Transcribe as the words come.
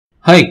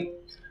Hi,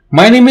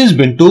 my name is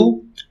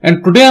Bintu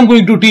and today I am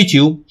going to teach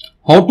you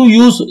how to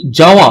use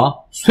Java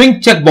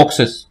Swing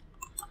Checkboxes.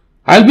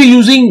 I'll be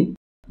using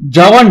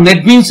Java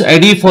NetBeans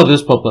IDE for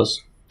this purpose.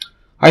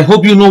 I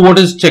hope you know what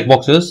is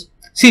checkboxes.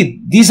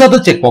 See, these are the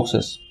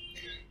checkboxes.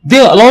 They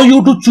allow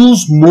you to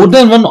choose more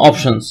than one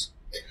options.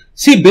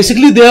 See,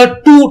 basically there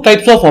are two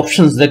types of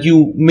options that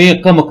you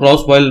may come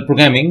across while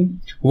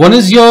programming. One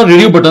is your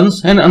radio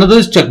buttons and another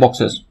is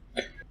checkboxes.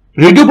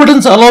 Radio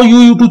buttons allow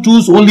you to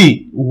choose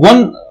only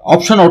one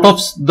option out of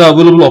the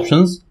available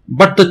options,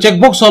 but the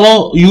checkbox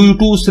allow you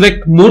to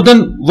select more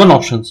than one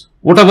options,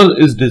 whatever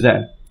is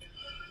desired.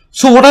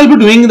 So what I'll be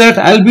doing that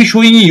I'll be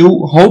showing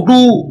you how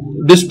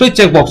to display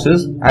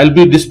checkboxes. I'll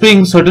be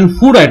displaying certain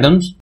food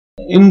items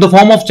in the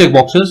form of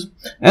checkboxes,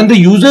 and the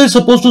user is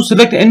supposed to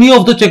select any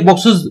of the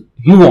checkboxes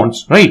he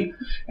wants, right?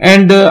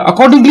 And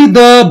accordingly,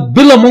 the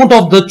bill amount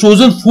of the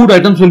chosen food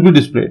items will be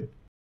displayed.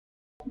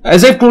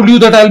 As I've told you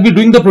that I'll be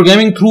doing the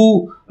programming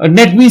through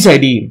NetBeans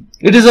IDE.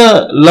 It is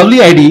a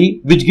lovely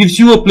IDE which gives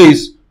you a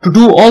place to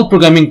do all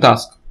programming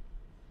tasks.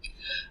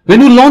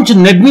 When you launch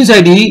NetBeans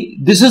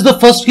IDE, this is the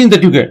first screen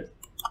that you get.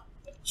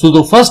 So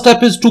the first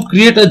step is to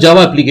create a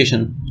Java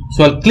application.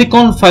 So I'll click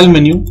on File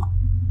menu,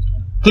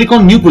 click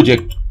on New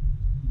Project.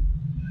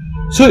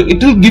 So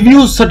it will give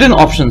you certain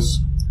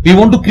options. We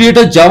want to create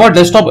a Java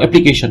desktop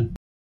application.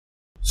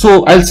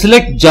 So I'll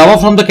select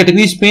Java from the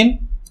categories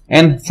pane,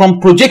 and from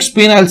projects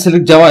pane I'll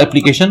select Java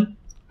application.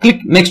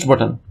 Click next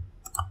button.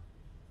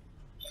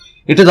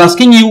 It is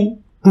asking you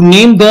to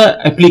name the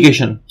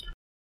application.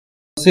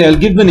 Say I'll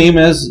give the name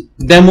as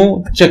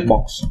demo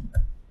checkbox.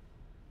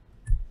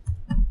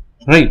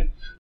 Right.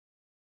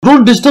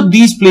 Don't disturb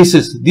these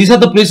places. These are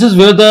the places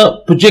where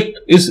the project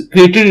is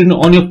created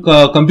on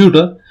your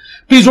computer.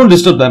 Please don't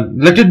disturb them.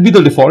 Let it be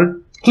the default.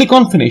 Click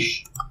on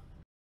finish.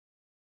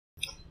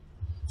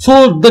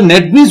 So the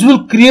NetBeans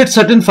will create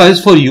certain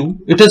files for you.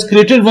 It has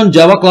created one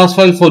Java class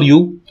file for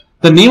you.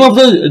 The name of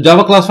the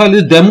Java class file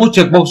is demo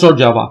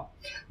checkbox.java.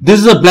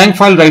 This is a blank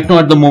file right now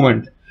at the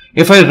moment.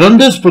 If I run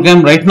this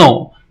program right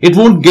now, it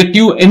won't get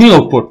you any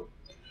output.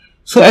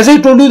 So as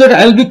I told you that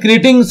I'll be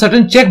creating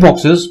certain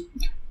checkboxes.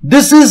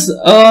 This is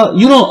a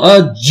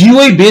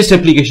GUI based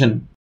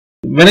application.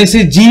 When I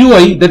say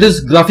GUI, that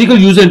is graphical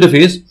user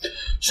interface.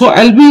 So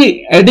I'll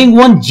be adding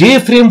one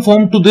JFrame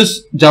form to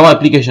this Java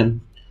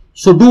application.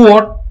 So do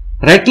what?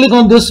 Right click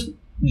on this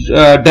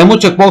demo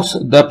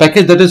checkbox, the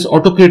package that is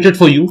auto created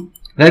for you.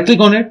 Right click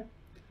on it,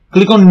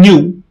 click on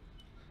new,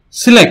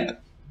 select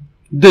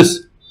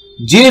this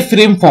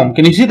JFrame form.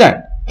 Can you see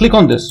that? Click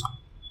on this.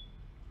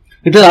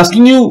 It is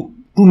asking you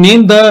to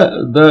name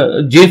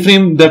the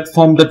JFrame, that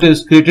form that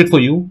is created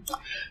for you.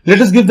 Let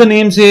us give the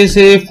name,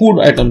 say food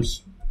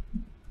items.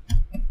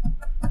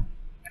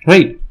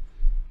 Right.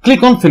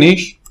 Click on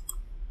finish.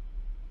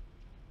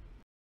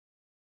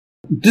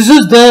 This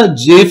is the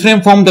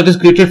JFrame form that is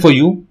created for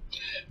you.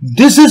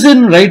 This is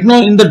right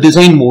now in the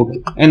design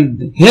mode,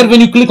 and here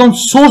when you click on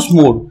source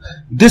mode,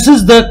 this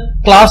is the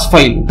class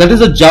file, that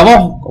is a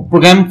Java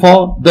program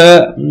for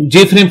the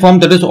JFrame form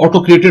that is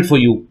auto created for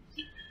you.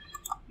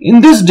 In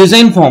this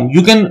design form,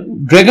 you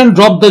can drag and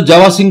drop the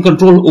Java Swing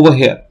control over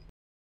here.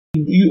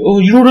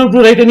 You don't have to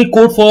write any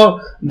code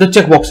for the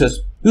checkboxes.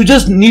 You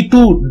just need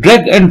to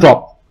drag and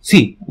drop.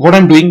 See what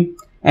I'm doing.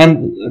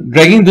 I'm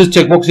dragging this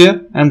checkbox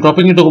here and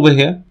dropping it over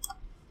here.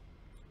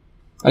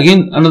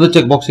 Again another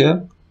checkbox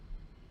here.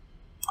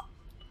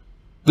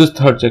 This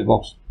third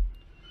checkbox.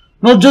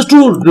 Now just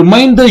to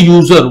remind the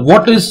user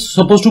what is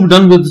supposed to be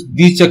done with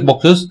these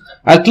checkboxes,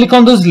 I'll click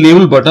on this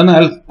label button.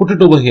 I'll put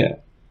it over here.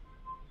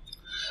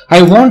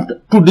 I want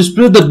to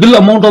display the bill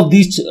amount of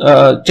these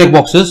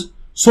checkboxes,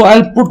 so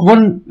I'll put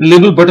one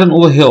label button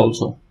over here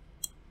also.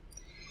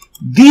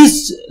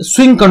 These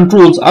swing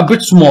controls are a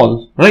bit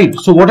small, right?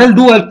 So what I'll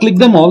do, I'll click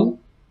them all.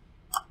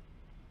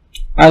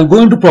 I'll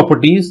go into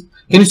properties.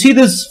 Can you see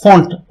this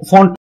font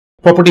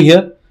property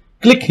here?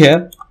 Click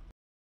here.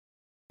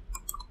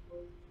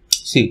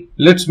 See,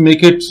 let's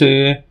make it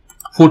say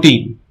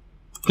 14.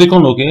 Click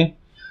on OK.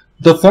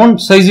 The font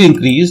size is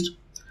increased.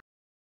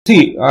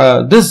 See,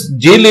 this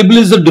J label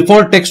is the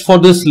default text for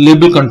this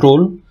label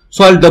control.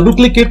 So I'll double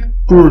click it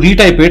to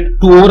retype it,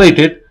 to overwrite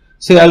it.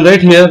 Say I'll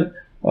write here,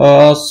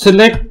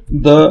 select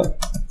the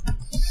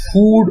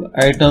food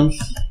items.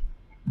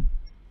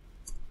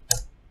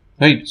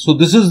 Right. So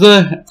this is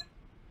the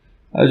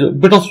a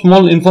bit of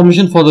small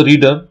information for the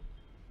reader.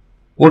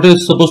 What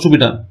is supposed to be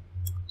done?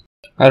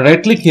 I'll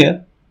right click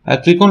here.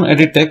 I'll click on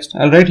edit text.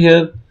 I'll write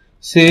here,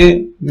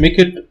 say make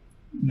it,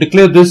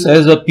 declare this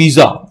as a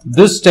pizza.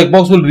 This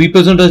checkbox will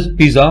represent as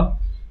pizza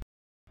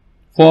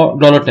for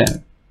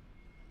 $10.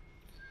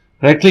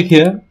 Right click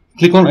here,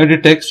 click on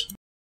edit text.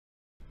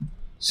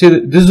 Say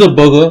this is a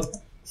burger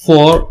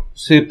for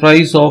say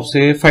price of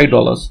say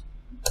 $5.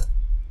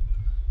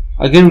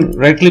 Again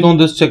right click on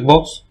this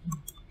checkbox,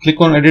 click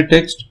on edit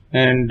text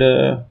and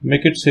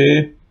make it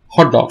say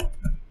hot dog.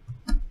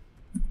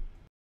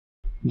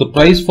 The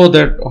price for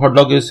that hot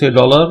dog is say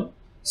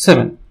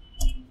 $7,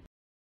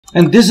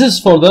 and this is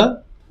for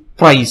the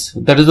price,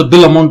 that is the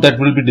bill amount that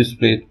will be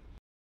displayed.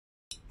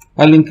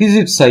 I'll increase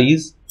its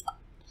size.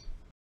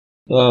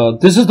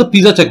 This is the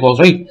pizza checkbox,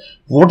 right?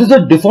 What is the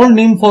default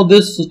name for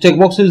this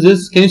checkbox is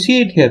this? Can you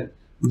see it here?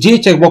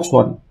 JCheckBox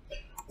 1.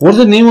 What is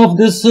the name of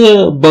this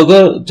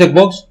burger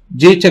checkbox?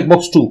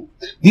 JCheckBox 2.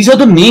 These are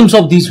the names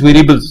of these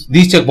variables,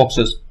 these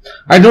checkboxes.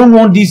 I don't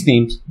want these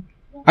names.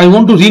 I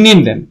want to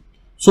rename them.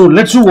 So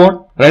let's do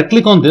what? Right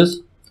click on this,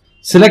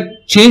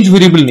 select change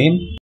variable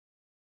name.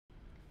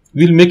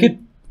 We'll make it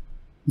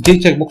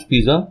JCheckBox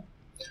pizza.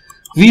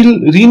 We'll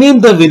rename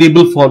the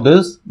variable for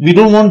this. We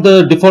don't want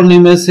the default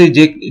name as say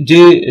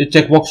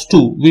JCheckBox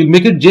 2. We'll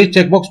make it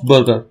JCheckBox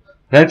burger.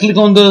 Right click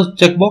on the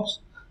checkbox,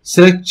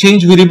 select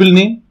change variable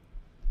name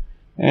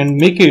and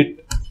make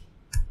it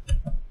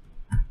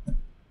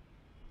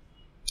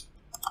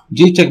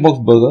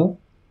JCheckBox burger.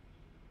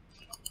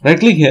 Right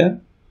click here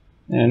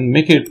and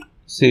make it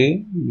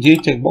say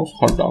JCheckBox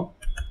hot dog.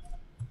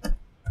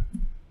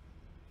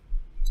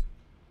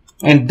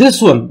 And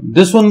this one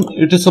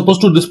it is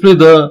supposed to display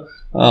the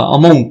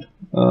amount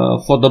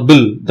for the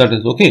bill, that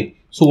is okay.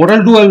 So what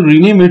I'll do, I'll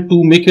rename it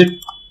to make it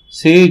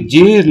say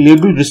J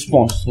label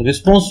response.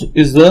 Response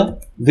is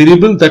the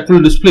variable that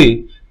will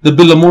display the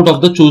bill amount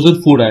of the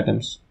chosen food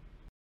items.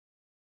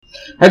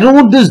 I don't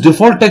want this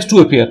default text to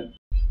appear.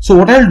 So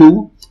what I'll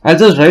do, I'll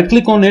just right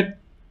click on it,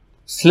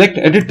 select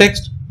edit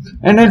text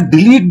and I'll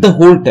delete the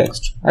whole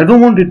text. I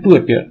don't want it to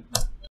appear.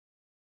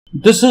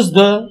 This is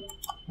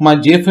my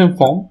JFM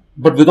form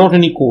but without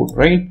any code,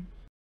 right?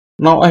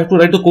 Now I have to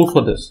write the code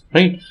for this,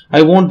 right?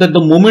 I want that the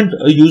moment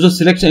a user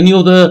selects any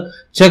of the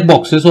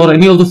checkboxes or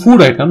any of the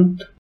food item,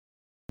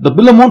 the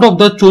bill amount of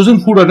the chosen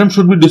food item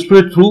should be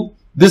displayed through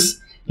this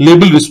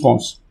label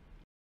response.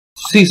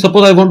 See,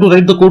 suppose I want to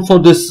write the code for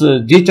this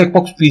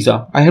JCheckBox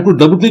pizza. I have to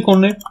double click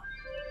on it.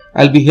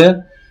 I'll be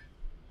here.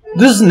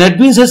 This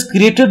NetBeans has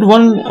created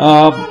one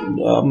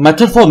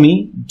method for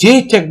me,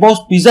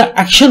 JCheckBox pizza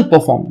action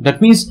perform. That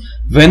means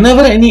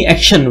whenever any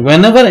action,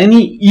 whenever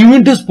any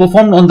event is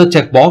performed on the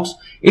checkbox,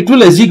 it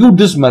will execute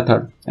this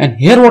method. And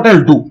here what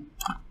I'll do,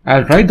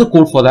 I'll write the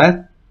code for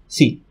that.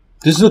 See,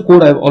 this is the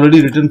code I've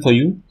already written for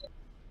you.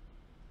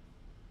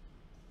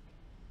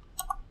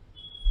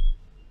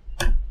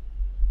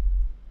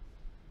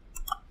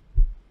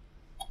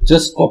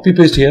 Just copy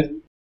paste here.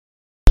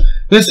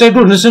 Let's try to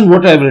understand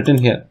what I've written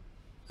here.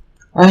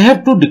 I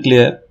have to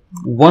declare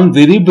one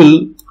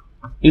variable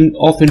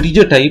of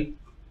integer type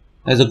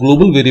as a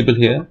global variable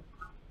here.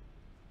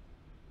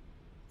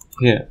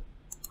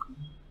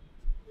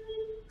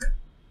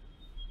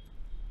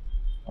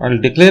 I'll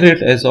declare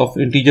it as of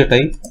integer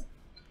type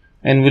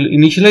and will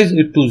initialize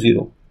it to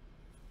 0.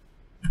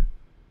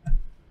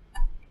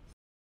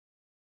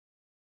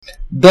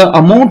 The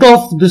amount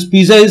of this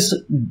pizza is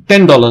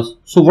 $10.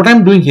 So what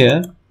I'm doing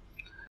here,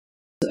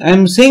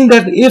 I'm saying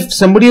that if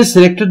somebody has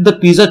selected the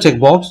pizza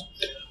checkbox,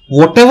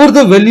 whatever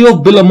the value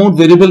of bill amount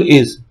variable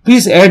is,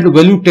 please add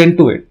value 10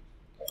 to it.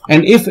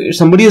 And if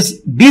somebody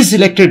has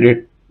deselected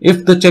it,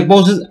 if the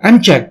checkbox is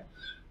unchecked,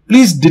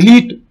 please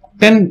delete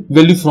 10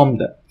 value from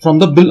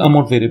the bill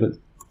amount variable.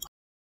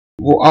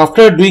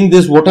 After doing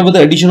this, whatever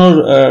the addition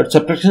or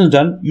subtraction is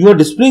done, you are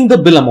displaying the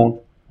bill amount.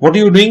 What are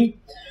you doing?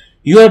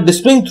 You are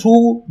displaying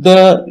through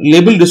the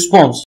label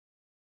response.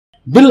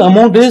 Bill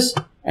amount is,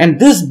 and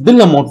this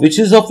bill amount which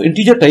is of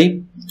integer type,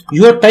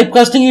 you are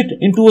typecasting it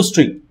into a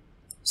string.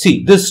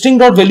 See, the string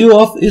dot value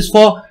of is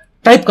for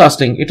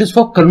typecasting. It is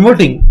for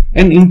converting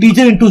an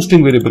integer into a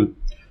string variable.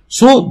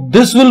 So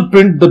this will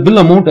print the bill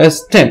amount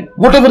as 10,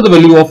 whatever the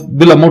value of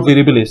bill amount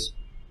variable is.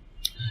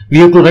 We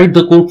have to write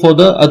the code for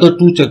the other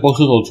two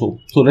checkboxes also.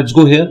 So let's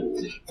go here.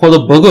 For the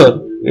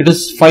burger, it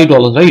is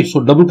 $5, right?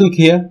 So double click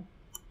here.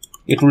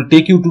 It will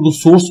take you to the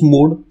source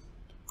mode.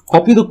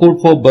 Copy the code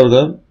for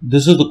burger.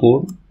 This is the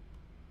code.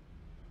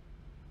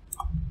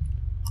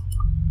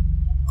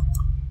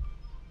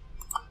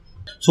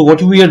 So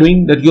what we are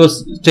doing, that you are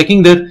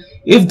checking that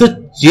if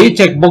the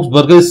JCheckBox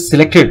burger is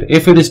selected,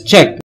 if it is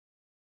checked,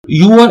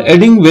 you are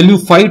adding value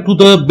 5 to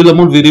the bill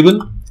amount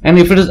variable, and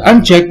if it is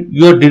unchecked,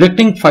 you are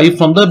deducting 5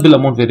 from the bill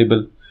amount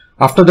variable.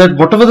 After that,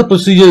 whatever the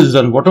procedure is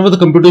done, whatever the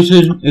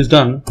computation is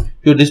done,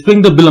 you are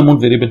displaying the bill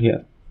amount variable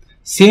here.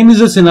 Same is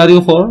the scenario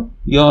for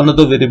your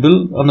another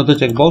variable, another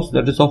checkbox,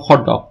 that is of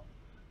hot dog.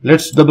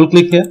 Let's double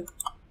click here,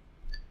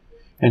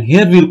 and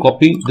here we will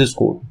copy this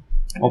code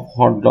of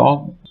hot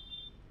dog.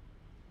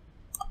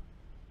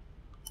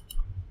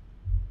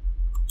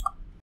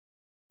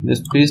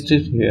 Just paste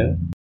it here.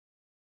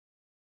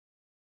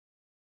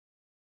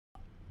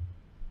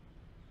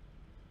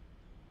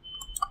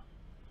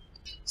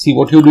 See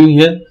what you're doing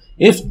here.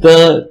 If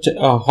the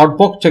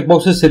hotbox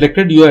checkbox is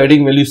selected, you are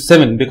adding value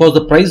 7 because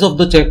the price of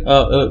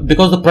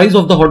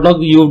the hot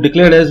dog you have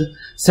declared as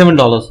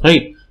 $7,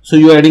 right? So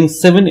you are adding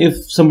 7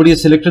 if somebody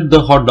has selected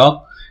the hot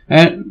dog,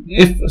 and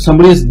if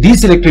somebody has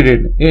deselected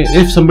it,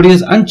 if somebody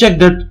has unchecked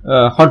that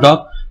hot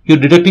dog, you're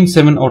deducting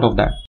 7 out of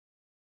that.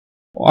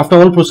 After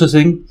all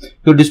processing,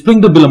 you're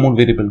displaying the bill amount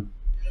variable.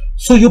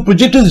 So your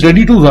project is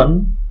ready to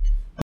run.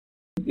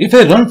 If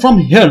I run from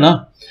here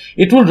now,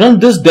 it will run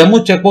this demo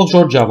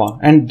checkbox.java,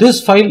 and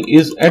this file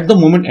is at the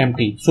moment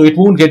empty, so it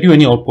won't get you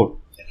any output.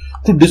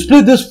 To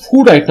display this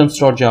food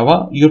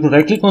items.java, you have to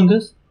right click on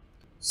this,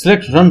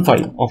 select run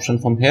file option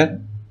from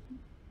here.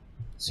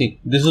 See,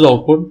 this is the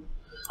output.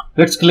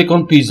 Let's click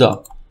on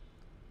pizza.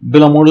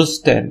 Bill amount is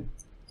 10.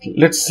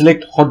 Let's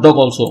select hot dog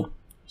also.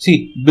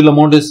 See, bill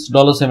amount is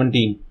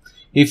 $17.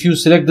 If you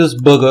select this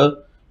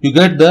burger, you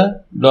get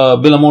the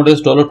bill amount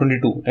is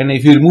 $22. And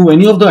if you remove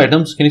any of the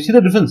items, can you see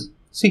the difference?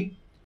 See,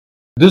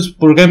 this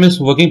program is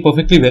working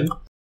perfectly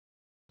well.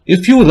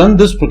 If you run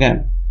this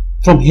program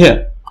from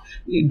here,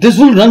 this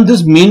will run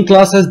this main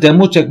class as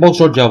demo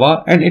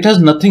checkbox.java, and it has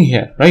nothing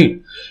here,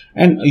 right?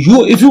 And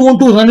if you want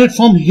to run it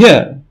from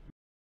here,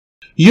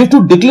 you have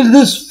to declare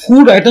this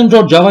food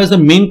items.java as the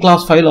main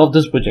class file of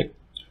this project.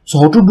 So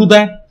how to do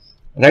that?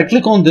 Right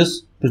click on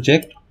this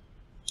project,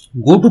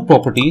 go to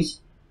properties.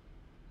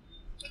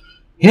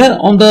 Here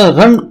on the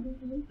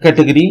run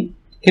category,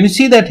 can you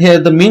see that here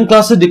the main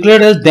class is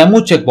declared as demo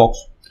checkbox.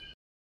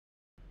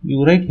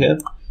 You write here,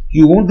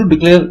 you want to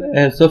declare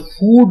as a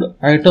food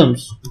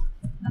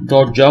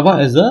items.java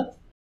as the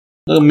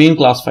main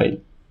class file.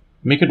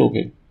 Make it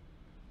okay.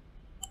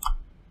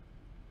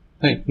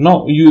 Right.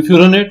 Now if you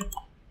run it,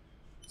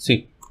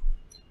 see,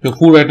 your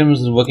food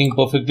items is working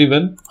perfectly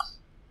well.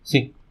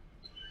 See.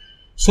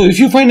 So if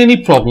you find any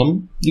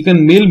problem, you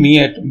can mail me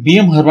at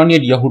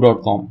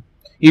bmharwani@yahoo.com.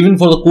 Even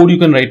for the code you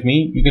can write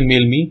me, you can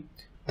mail me.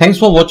 Thanks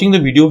for watching the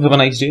video. Have a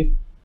nice day.